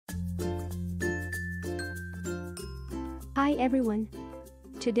Hi everyone.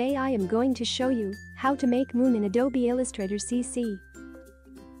 Today I am going to show you how to make moon in Adobe Illustrator CC.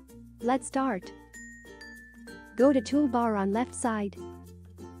 Let's start. Go to toolbar on left side.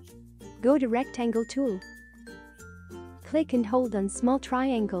 Go to rectangle tool. Click and hold on small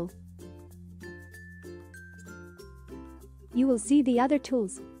triangle. You will see the other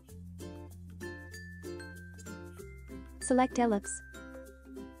tools. Select ellipse.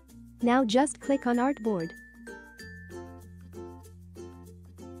 Now just click on artboard.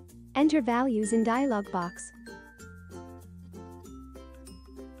 Enter values in dialog box.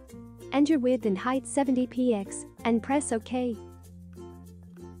 Enter width and height 70px and press OK.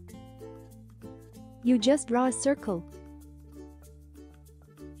 You just draw a circle.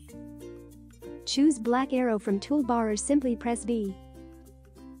 Choose black arrow from toolbar or simply press V.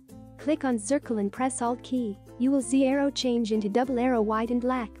 Click on circle and press Alt key. You will see arrow change into double arrow white and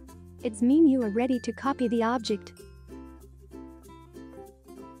black. It's mean you are ready to copy the object.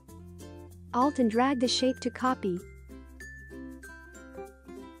 Alt and drag the shape to copy.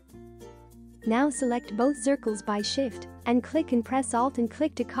 Now select both circles by Shift and click and press Alt and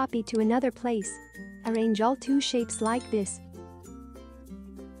click to copy to another place. Arrange all two shapes like this.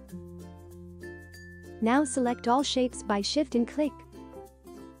 Now select all shapes by Shift and click.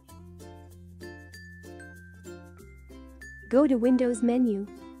 Go to Windows menu.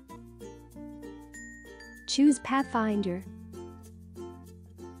 Choose Pathfinder.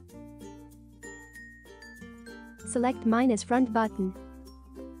 Select minus front button.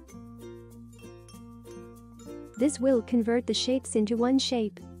 This will convert the shapes into one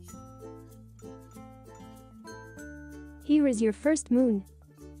shape. Here is your first moon.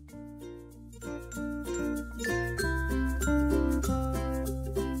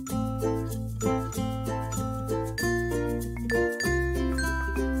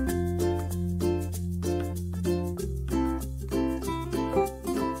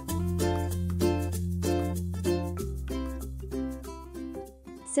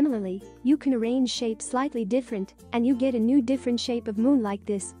 Similarly, you can arrange shapes slightly different, and you get a new different shape of moon like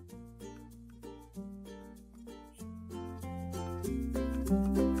this.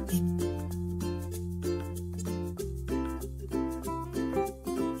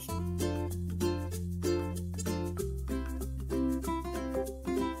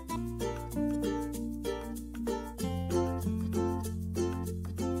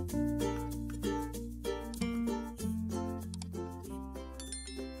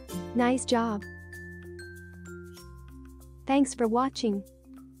 Nice job. Thanks for watching.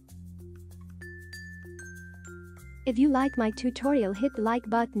 If you like my tutorial, hit the like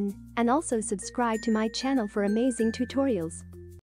button and also subscribe to my channel for amazing tutorials.